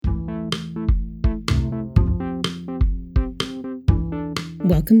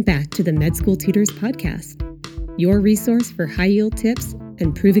Welcome back to the Med School Tutors podcast, your resource for high-yield tips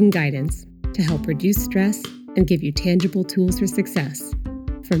and proven guidance to help reduce stress and give you tangible tools for success,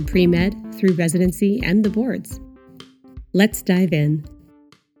 from pre-med through residency and the boards. Let's dive in.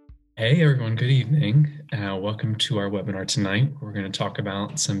 Hey everyone, good evening. Welcome to our webinar tonight. We're going to talk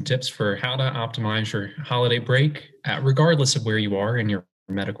about some tips for how to optimize your holiday break, regardless of where you are in your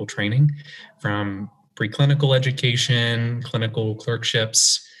medical training, from preclinical education, clinical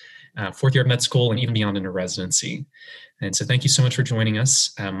clerkships, fourth year of med school, and even beyond into residency. And so thank you so much for joining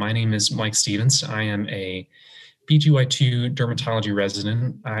us. My name is Mike Stevens. I am a PGY2 dermatology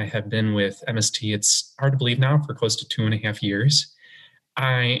resident. I have been with MST, it's hard to believe now, for close to 2.5 years.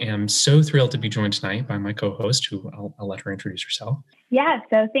 I am so thrilled to be joined tonight by my co-host, who I'll let her introduce herself. Yeah,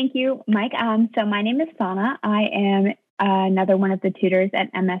 so thank you, Mike. So my name is Pestana. I am another one of the tutors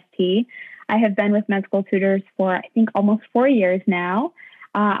at MST. I have been with Med School Tutors for, I think, almost 4 years now.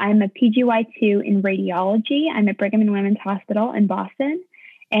 I'm a PGY2 in radiology. I'm at Brigham and Women's Hospital in Boston.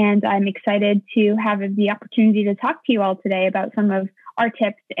 And I'm excited to have the opportunity to talk to you all today about some of our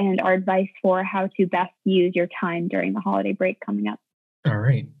tips and our advice for how to best use your time during the holiday break coming up. All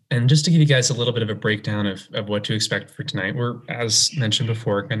right. And just to give you guys a little bit of a breakdown of what to expect for tonight, we're, as mentioned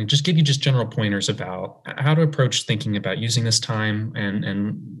before, going to just give you just general pointers about how to approach thinking about using this time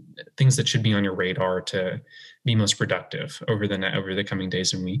and things that should be on your radar to be most productive over the coming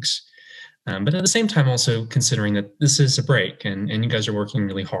days and weeks. But at the same time, also considering that this is a break and you guys are working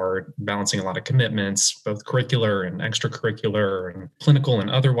really hard, balancing a lot of commitments, both curricular and extracurricular and clinical and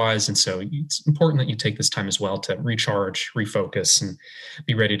otherwise. And so it's important that you take this time as well to recharge, refocus, and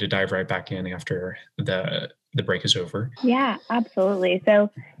be ready to dive right back in after the break is over. Yeah, absolutely. So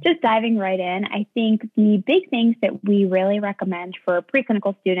just diving right in, I think the big things that we really recommend for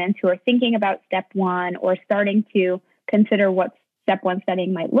preclinical students who are thinking about step one or starting to consider what step one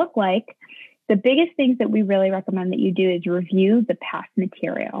studying might look like, the biggest things that we really recommend that you do is review the past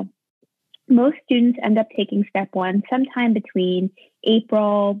material. Most students end up taking step one sometime between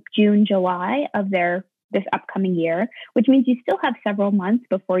April, June, July of this upcoming year, which means you still have several months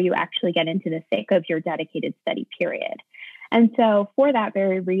before you actually get into the thick of your dedicated study period. And so for that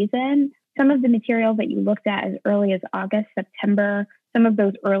very reason, some of the materials that you looked at as early as August, September, some of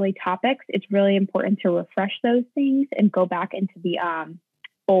those early topics, it's really important to refresh those things and go back into the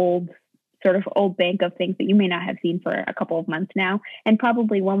old bank of things that you may not have seen for a couple of months now and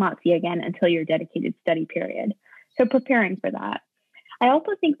probably will not see again until your dedicated study period. So preparing for that. I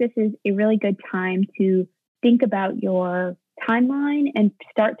also think this is a really good time to think about your timeline and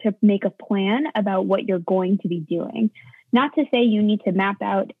start to make a plan about what you're going to be doing. Not to say you need to map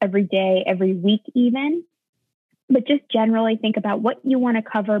out every day, every week even, but just generally think about what you want to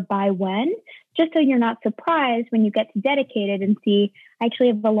cover by when, just so you're not surprised when you get to dedicated and see, I actually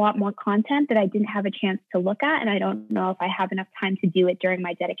have a lot more content that I didn't have a chance to look at, and I don't know if I have enough time to do it during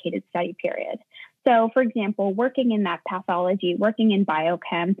my dedicated study period. So, for example, working in that pathology, working in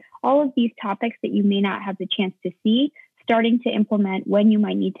biochem, all of these topics that you may not have the chance to see, starting to implement when you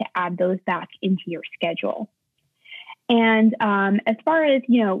might need to add those back into your schedule. And as far as,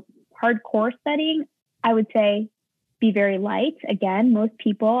 hardcore studying, I would say be very light. Again, most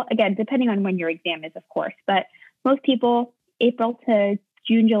people, depending on when your exam is, of course, but most people, April to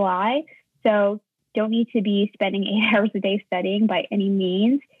June, July. So don't need to be spending 8 hours a day studying by any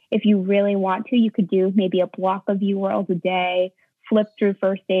means. If you really want to, you could do maybe a block of UWorld a day, flip through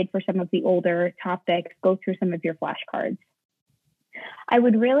First Aid for some of the older topics, go through some of your flashcards. I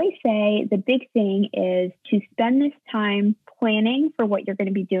would really say the big thing is to spend this time planning for what you're going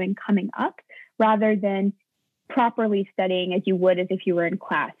to be doing coming up rather than properly studying as you would as if you were in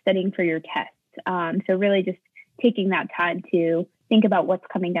class, studying for your tests. So really just taking that time to think about what's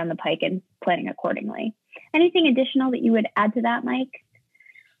coming down the pike and planning accordingly. Anything additional that you would add to that, Mike?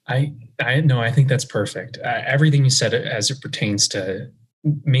 I think that's perfect. Everything you said as it pertains to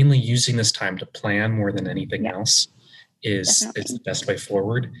mainly using this time to plan more than anything else is the best way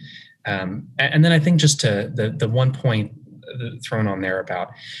forward. And then I think just to the one point thrown on there about,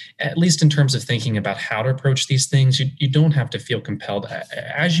 at least in terms of thinking about how to approach these things, you don't have to feel compelled.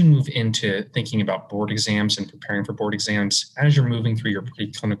 As you move into thinking about board exams and preparing for board exams, as you're moving through your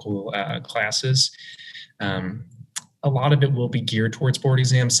preclinical classes, a lot of it will be geared towards board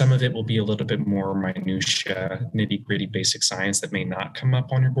exams. Some of it will be a little bit more minutia, nitty-gritty basic science that may not come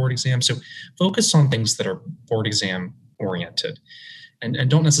up on your board exam. So focus on things that are board exam oriented. And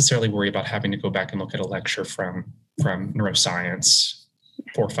don't necessarily worry about having to go back and look at a lecture from neuroscience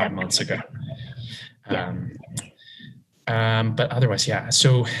 4 or 5 months ago. But otherwise, yeah.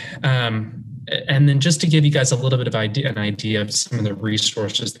 So And then just to give you guys a little bit of an idea of some of the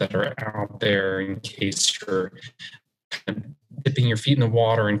resources that are out there in case you're kind of dipping your feet in the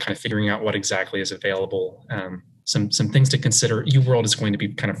water and kind of figuring out what exactly is available. Some things to consider. UWorld is going to be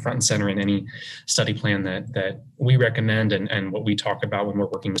kind of front and center in any study plan that we recommend and what we talk about when we're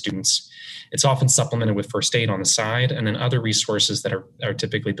working with students. It's often supplemented with first aid on the side, and then other resources that are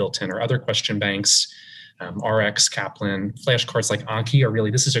typically built in, or other question banks, RX, Kaplan, flashcards like Anki are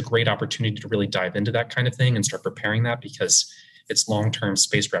really, this is a great opportunity to really dive into that kind of thing and start preparing that, because it's long-term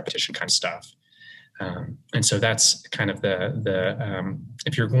spaced repetition kind of stuff. And so that's kind of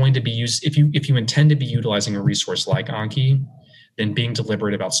if you're going to be if you intend to be utilizing a resource like Anki, then being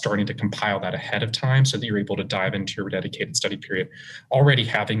deliberate about starting to compile that ahead of time so that you're able to dive into your dedicated study period, already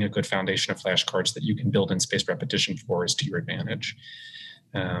having a good foundation of flashcards that you can build in spaced repetition for is to your advantage.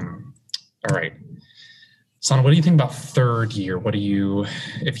 All right. Sana, what do you think about third year? What do you,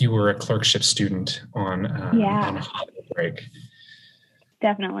 if you were a clerkship student on holiday break?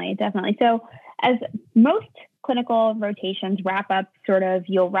 Definitely. So as most clinical rotations wrap up,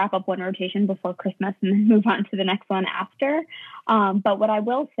 you'll wrap up one rotation before Christmas and then move on to the next one after. But what I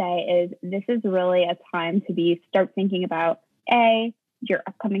will say is this is really a time to start thinking about A, your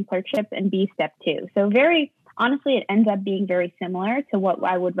upcoming clerkships, and B, step 2. So very honestly, it ends up being very similar to what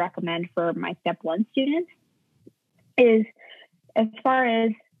I would recommend for my step 1 students. Is as far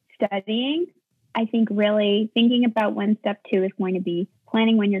as studying, I think really thinking about when step 2 is going to be,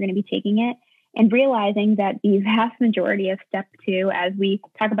 planning when you're going to be taking it, and realizing that the vast majority of step 2, as we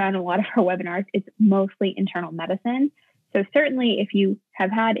talk about in a lot of our webinars, is mostly internal medicine. So certainly if you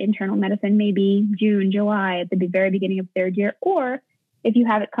have had internal medicine, maybe June, July, at the very beginning of third year, or if you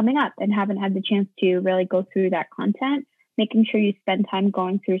have it coming up and haven't had the chance to really go through that content, making sure you spend time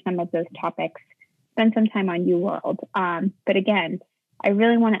going through some of those topics, spend some time on UWorld. But again, I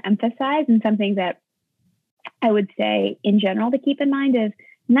really want to emphasize, and something that I would say in general to keep in mind is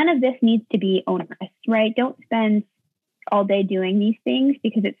none of this needs to be onerous, right? Don't spend all day doing these things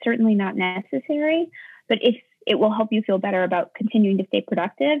because it's certainly not necessary. But if it will help you feel better about continuing to stay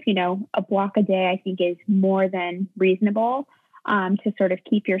productive, a block a day, I think, is more than reasonable to sort of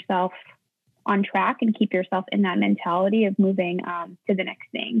keep yourself on track and keep yourself in that mentality of moving to the next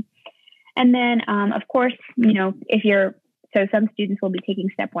thing. And then, of course, so some students will be taking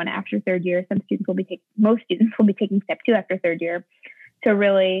step 1 after third year. Most students will be taking step 2 after third year. So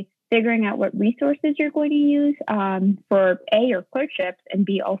really figuring out what resources you're going to use for A, your clerkships, and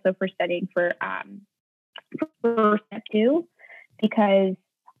B, also for studying for step 2, because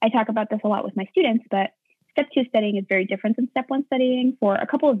I talk about this a lot with my students, but step 2 studying is very different than step 1 studying for a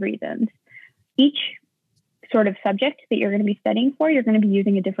couple of reasons. Each sort of subject that you're going to be studying for, you're going to be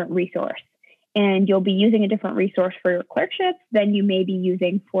using a different resource. And you'll be using a different resource for your clerkships than you may be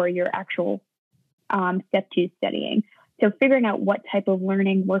using for your actual step 2 studying. So figuring out what type of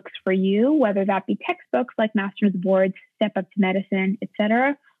learning works for you, whether that be textbooks like Master's Boards, Step Up to Medicine,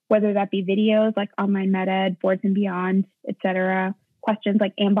 etc., whether that be videos like Online MedEd, Boards and Beyond, etc., questions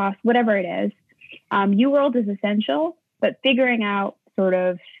like AMBOSS, whatever it is. UWorld is essential, but figuring out sort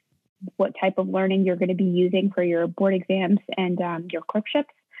of what type of learning you're going to be using for your board exams and your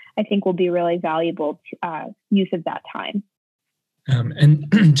clerkships, I think will be really valuable use of that time. And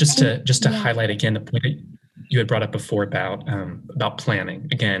just to highlight again the point that you had brought up before about planning.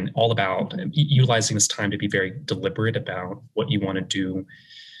 Again, all about utilizing this time to be very deliberate about what you want to do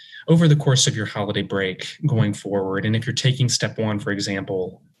over the course of your holiday break going forward. And if you're taking step 1, for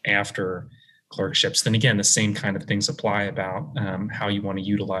example, after clerkships, then again, the same kind of things apply about how you want to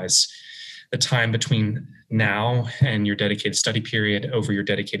utilize the time between now and your dedicated study period, over your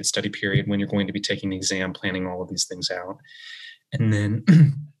dedicated study period, when you're going to be taking the exam, planning all of these things out. And then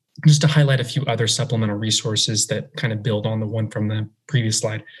just to highlight a few other supplemental resources that kind of build on the one from the previous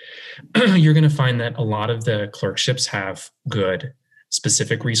slide, you're going to find that a lot of the clerkships have good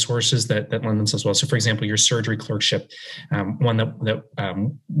specific resources that lend themselves well. So for example, your surgery clerkship, one that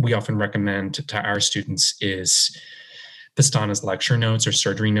we often recommend to our students is Pestana's lecture notes or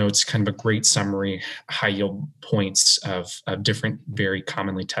surgery notes, kind of a great summary, high yield points of different very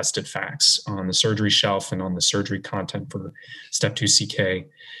commonly tested facts on the surgery shelf and on the surgery content for Step 2 CK.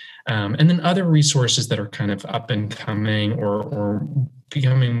 And then other resources that are kind of up and coming or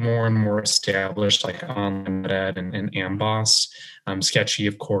becoming more and more established, like Online MedEd and AMBOSS. Sketchy,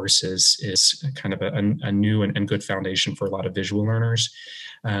 of course, is kind of a new and good foundation for a lot of visual learners.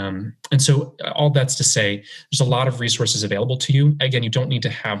 And so all that's to say, there's a lot of resources available to you. Again, you don't need to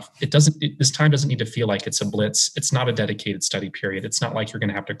have, this time doesn't need to feel like it's a blitz. It's not a dedicated study period. It's not like you're going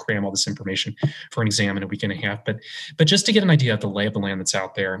to have to cram all this information for an exam in a week and a half, but just to get an idea of the lay of the land that's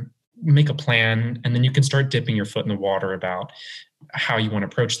out there, make a plan, and then you can start dipping your foot in the water about how you want to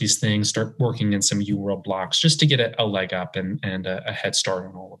approach these things, start working in some UWorld blocks just to get a leg up and a head start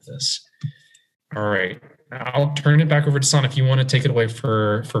on all of this. All right. I'll turn it back over to Sana if you want to take it away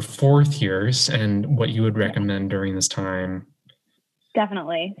for fourth years and what you would recommend during this time.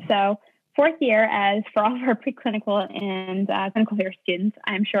 Definitely. So fourth year, as for all of our preclinical and clinical year students,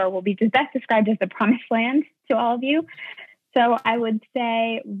 I'm sure will be best described as the promised land to all of you. So I would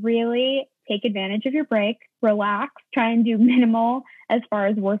say really take advantage of your break, relax, try and do minimal as far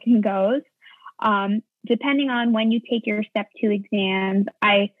as working goes. Depending on when you take your Step 2 exams,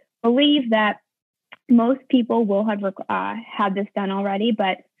 I believe that most people will have had this done already,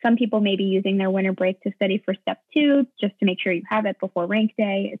 but some people may be using their winter break to study for Step 2 just to make sure you have it before rank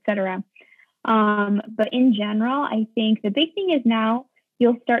day, etc. But in general, I think the big thing is now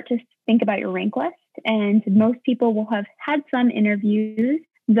you'll start to think about your rank list, and most people will have had some interviews,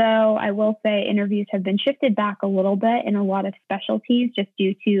 though I will say interviews have been shifted back a little bit in a lot of specialties just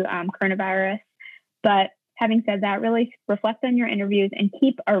due to coronavirus. But having said that, really reflect on your interviews and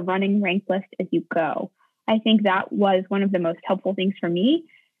keep a running rank list as you go. I think that was one of the most helpful things for me,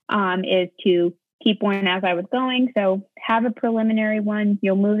 is to keep one as I was going. So have a preliminary one.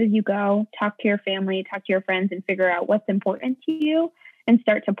 You'll move as you go, talk to your family, talk to your friends, and figure out what's important to you and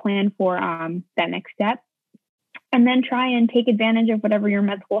start to plan for that next step. And then try and take advantage of whatever your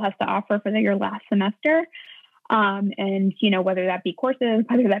med school has to offer for your last semester. And, whether that be courses,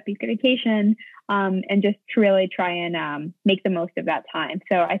 whether that be vacation, and just to really try and make the most of that time.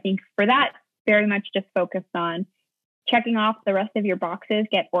 So I think for that, very much just focus on checking off the rest of your boxes,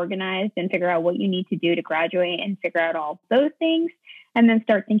 get organized and figure out what you need to do to graduate and figure out all those things. And then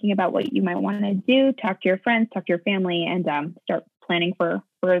start thinking about what you might want to do, talk to your friends, talk to your family, and start planning for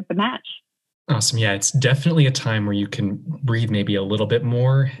the match. Awesome. Yeah, it's definitely a time where you can breathe maybe a little bit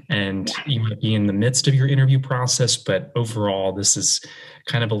more, and you might be in the midst of your interview process, but overall, this is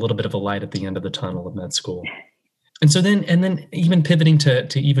kind of a little bit of a light at the end of the tunnel of med school. And so then even pivoting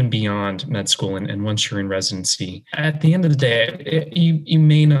to even beyond med school and once you're in residency, at the end of the day, you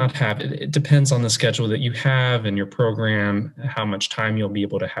may not have, it depends on the schedule that you have and your program, how much time you'll be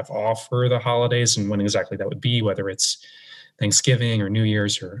able to have off for the holidays and when exactly that would be, whether it's Thanksgiving or New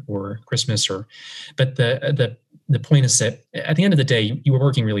Year's or Christmas, but the point is that at the end of the day, you were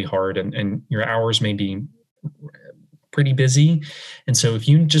working really hard and your hours may be pretty busy. And so if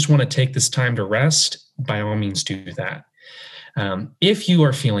you just want to take this time to rest, by all means do that. If you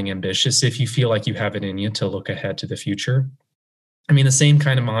are feeling ambitious, if you feel like you have it in you to look ahead to the future, I mean, the same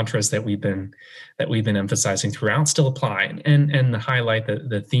kind of mantras that we've been emphasizing throughout still apply. And the highlight,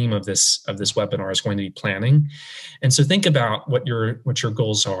 the theme of this webinar is going to be planning. And so think about what your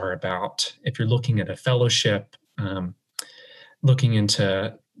goals are about. If you're looking at a fellowship, looking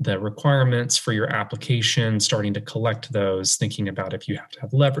into the requirements for your application, starting to collect those, thinking about if you have to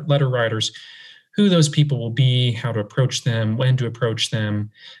have letter writers, who those people will be, how to approach them, when to approach them,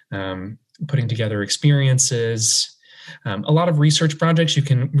 putting together experiences. A lot of research projects you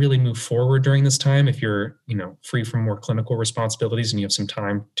can really move forward during this time if you're, free from more clinical responsibilities and you have some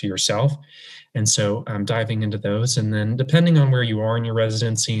time to yourself. And so diving into those, and then depending on where you are in your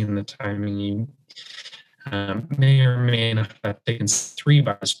residency and the timing, you may or may not have taken 3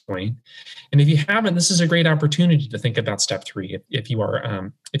 by this point. And if you haven't, this is a great opportunity to think about Step 3. If you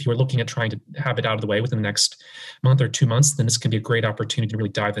are looking at trying to have it out of the way within the next month or 2 months, then this can be a great opportunity to really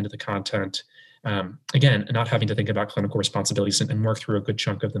dive into the content. Again, not having to think about clinical responsibilities and work through a good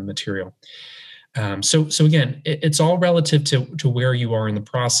chunk of the material. So again, it's all relative to where you are in the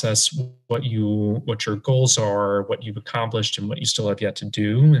process, what your goals are, what you've accomplished, and what you still have yet to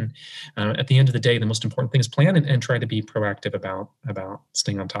do. And at the end of the day, the most important thing is plan and try to be proactive about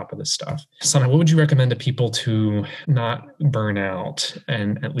staying on top of this stuff. Sana, what would you recommend to people to not burn out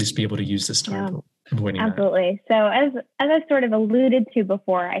and at least be able to use this time for avoiding Absolutely. So as I sort of alluded to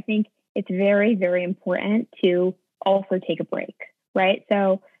before, I think it's very, very important to also take a break, right?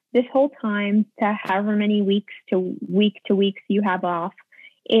 So this whole time, to however many weeks to weeks you have off,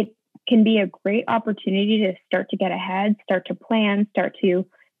 it can be a great opportunity to start to get ahead, start to plan, start to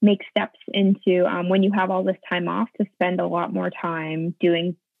make steps into when you have all this time off, to spend a lot more time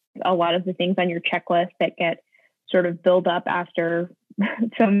doing a lot of the things on your checklist that get sort of build up after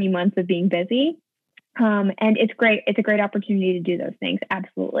so many months of being busy. And it's great. It's a great opportunity to do those things.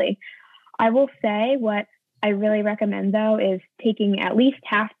 Absolutely. I will say what I really recommend, though, is taking at least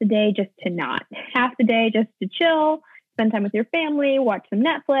half the day just to not. Half the day just to chill, spend time with your family, watch some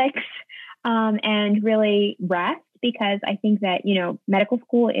Netflix, and really rest, because I think that, medical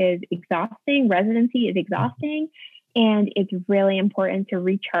school is exhausting, residency is exhausting, And it's really important to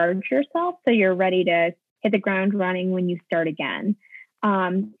recharge yourself so you're ready to hit the ground running when you start again.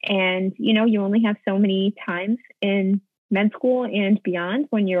 And, you only have so many times in med school and beyond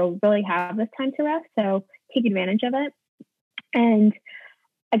when you'll really have this time to rest. So take advantage of it. And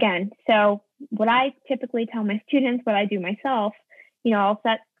again, so what I typically tell my students, what I do myself, I'll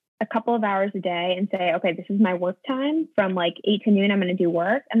set a couple of hours a day and say, okay, this is my work time from like 8 to noon, I'm going to do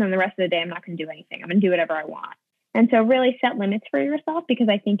work. And then the rest of the day, I'm not going to do anything. I'm going to do whatever I want. And so really set limits for yourself, because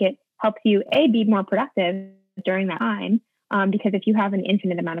I think it helps you, be more productive during that time. Because if you have an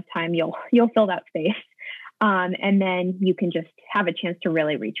infinite amount of time, you'll fill that space. And then you can just have a chance to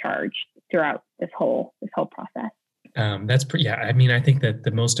really recharge throughout this whole process. That's pretty, yeah. I mean, I think that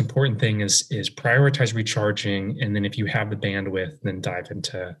the most important thing is prioritize recharging. And then if you have the bandwidth, then dive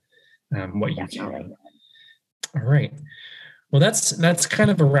into what you can. All right. Well, that's kind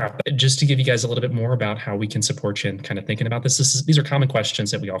of a wrap. Just to give you guys a little bit more about how we can support you and kind of thinking about this. These are common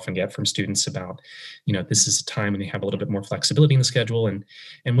questions that we often get from students about, this is a time when they have a little bit more flexibility in the schedule.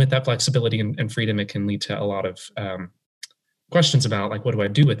 And with that flexibility and freedom, it can lead to a lot of questions about like, what do I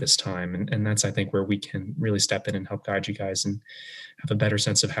do with this time? And that's, I think, where we can really step in and help guide you guys and have a better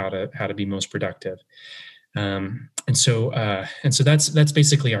sense of how to be most productive. And so that's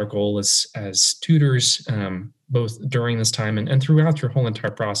basically our goal as tutors, both during this time and throughout your whole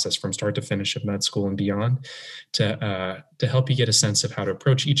entire process from start to finish of med school and beyond, to help you get a sense of how to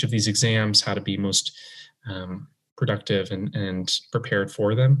approach each of these exams, how to be most productive and prepared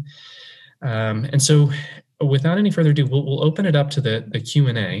for them. And so without any further ado, we'll open it up to the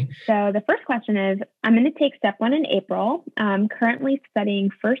Q&A. So the first question is, I'm going to take step 1 in April. I'm currently studying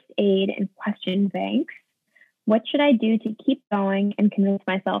First Aid and Qbanks. What should I do to keep going and convince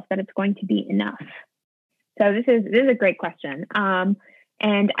myself that it's going to be enough? So this is a great question.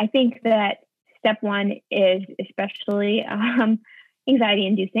 And I think that step 1 is especially anxiety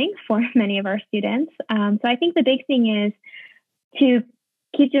inducing for many of our students. So I think the big thing is to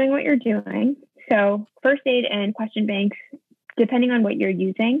keep doing what you're doing. So First Aid and Qbanks, depending on what you're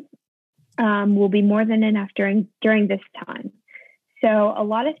using, will be more than enough during this time. So a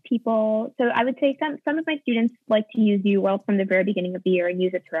lot of people, so I would say some of my students like to use UWorld from the very beginning of the year and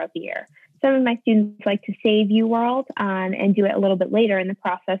use it throughout the year. Some of my students like to save UWorld and do it a little bit later in the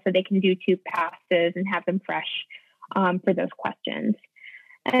process so they can do 2 passes and have them fresh for those questions.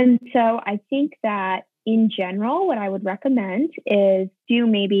 And so I think that in general, what I would recommend is do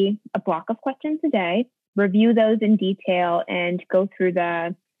maybe a block of questions a day, review those in detail, and go through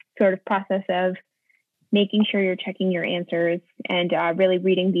the sort of process of making sure you're checking your answers and really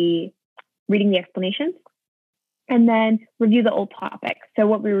reading the explanations, and then review the old topics. So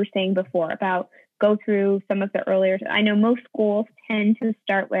what we were saying before about go through some of the earlier, I know most schools tend to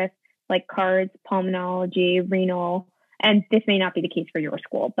start with like cards, pulmonology, renal, and this may not be the case for your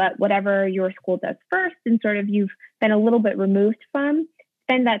school, but whatever your school does first and sort of you've been a little bit removed from,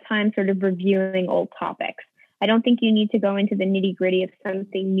 spend that time sort of reviewing old topics. I don't think you need to go into the nitty gritty of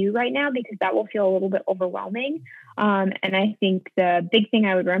something new right now because that will feel a little bit overwhelming. And I think the big thing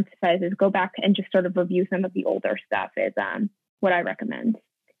I would emphasize is go back and just sort of review some of the older stuff is what I recommend.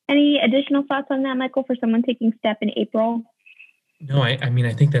 Any additional thoughts on that, Michael, for someone taking STEP in April? No, I mean,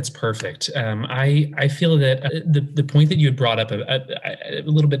 I think that's perfect. I feel that the point that you had brought up, a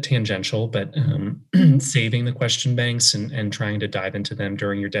little bit tangential, but saving the question banks and trying to dive into them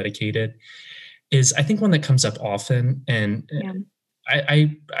during your dedicated is, I think, one that comes up often. And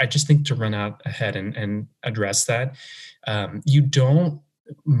I just think to run out ahead and address that.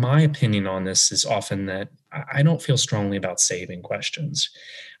 My opinion on this is often that I don't feel strongly about saving questions.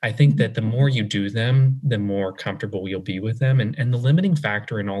 I think that the more you do them, the more comfortable you'll be with them. And the limiting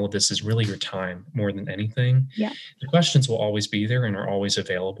factor in all of this is really your time more than anything. Yeah. The questions will always be there and are always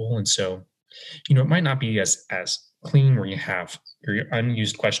available. And so, it might not be as clean where you have your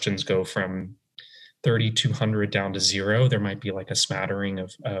unused questions go from 3,200 down to 0. There might be like a smattering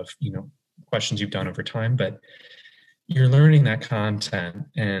of questions you've done over time, but you're learning that content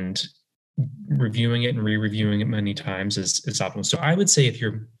and reviewing it and re-reviewing it many times is optimal. So I would say if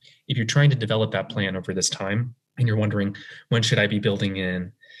you're trying to develop that plan over this time and you're wondering when should I be building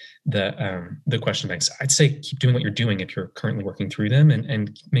in the question banks, I'd say keep doing what you're doing if you're currently working through them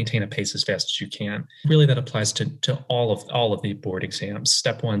and maintain a pace as fast as you can. Really, that applies to all of the board exams,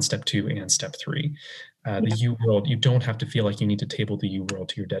 step 1, step 2, and step 3. The UWorld, you don't have to feel like you need to table the UWorld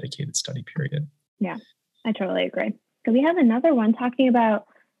to your dedicated study period. Yeah, I totally agree. So we have another one talking about,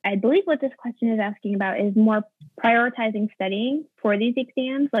 I believe what this question is asking about is more prioritizing studying for these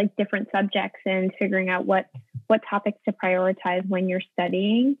exams, like different subjects and figuring out what topics to prioritize when you're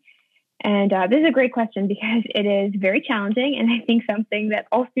studying. And this is a great question because it is very challenging, and I think something that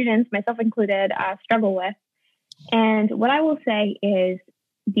all students, myself included, struggle with. And what I will say is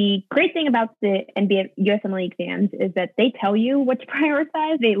the great thing about the USMLE exams is that they tell you what to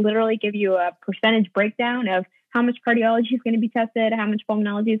prioritize. They literally give you a percentage breakdown of how much cardiology is going to be tested, how much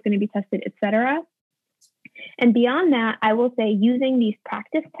pulmonology is going to be tested, et cetera. And beyond that, I will say using these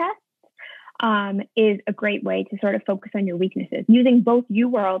practice tests is a great way to sort of focus on your weaknesses, using both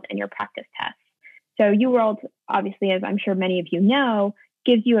UWorld and your practice tests. So UWorld, obviously, as I'm sure many of you know,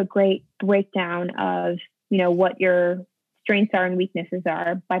 gives you a great breakdown of, what your strengths are and weaknesses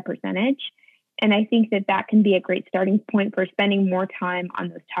are by percentage. And I think that that can be a great starting point for spending more time on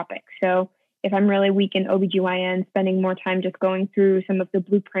those topics. So if I'm really weak in OBGYN, spending more time just going through some of the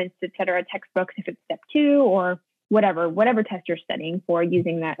blueprints, et cetera, textbooks, if it's step 2 or whatever test you're studying for,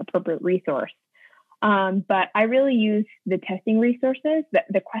 using that appropriate resource. But I really use the testing resources,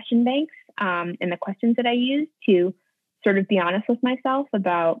 the question banks, and the questions that I use to sort of be honest with myself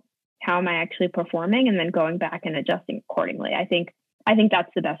about how am I actually performing, and then going back and adjusting accordingly. I think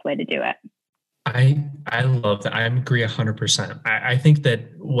that's the best way to do it. I love that. I agree 100%. I think that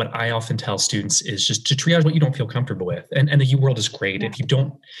what I often tell students is just to triage what you don't feel comfortable with. And the UWorld is great. Yeah. If you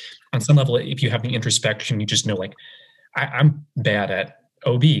don't, on some level, if you have the introspection, you just know, like, I'm bad at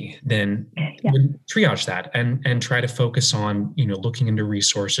OB, then triage that and try to focus on, looking into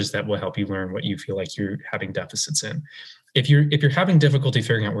resources that will help you learn what you feel like you're having deficits in. If you're having difficulty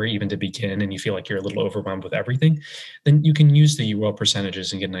figuring out where even to begin and you feel like you're a little overwhelmed with everything, then you can use the UWorld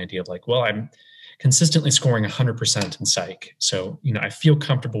percentages and get an idea of, like, well, I'm consistently scoring 100% in psych. So, I feel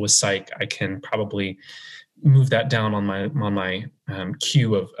comfortable with psych. I can probably move that down on my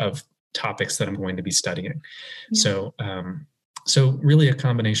queue of topics that I'm going to be studying. Yeah. So really a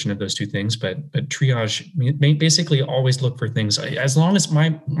combination of those two things, but triage, basically always look for things. As long as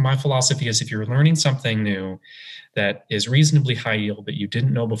my philosophy is, if you're learning something new that is reasonably high yield that you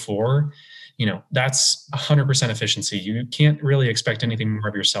didn't know before, that's 100% efficiency. You can't really expect anything more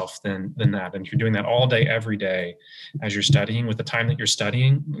of yourself than that. And if you're doing that all day, every day, as you're studying with the time that you're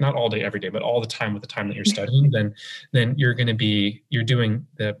studying, not all day, every day, but all the time with the time that you're studying, then you're doing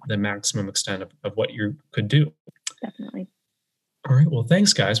the maximum extent of what you could do. Definitely. All right. Well,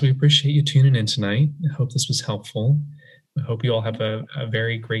 thanks, guys. We appreciate you tuning in tonight. I hope this was helpful. I hope you all have a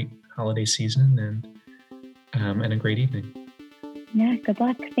very great holiday season and a great evening. Yeah, good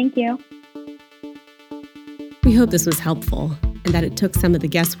luck. Thank you. We hope this was helpful and that it took some of the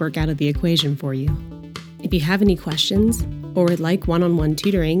guesswork out of the equation for you. If you have any questions or would like one-on-one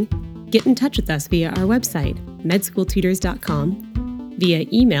tutoring, get in touch with us via our website, medschooltutors.com, via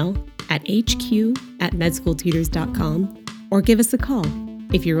email at hq@medschooltutors.com, or give us a call,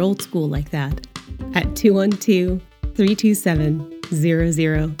 if you're old school like that, at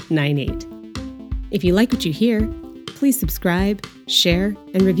 212-327-0098. If you like what you hear, please subscribe, share,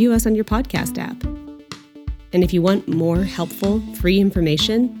 and review us on your podcast app. And if you want more helpful, free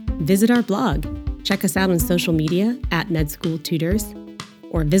information, visit our blog, check us out on social media at Med School Tutors,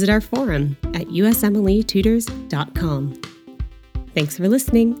 or visit our forum at USMLEtutors.com. Thanks for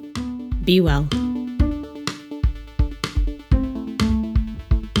listening. Be well.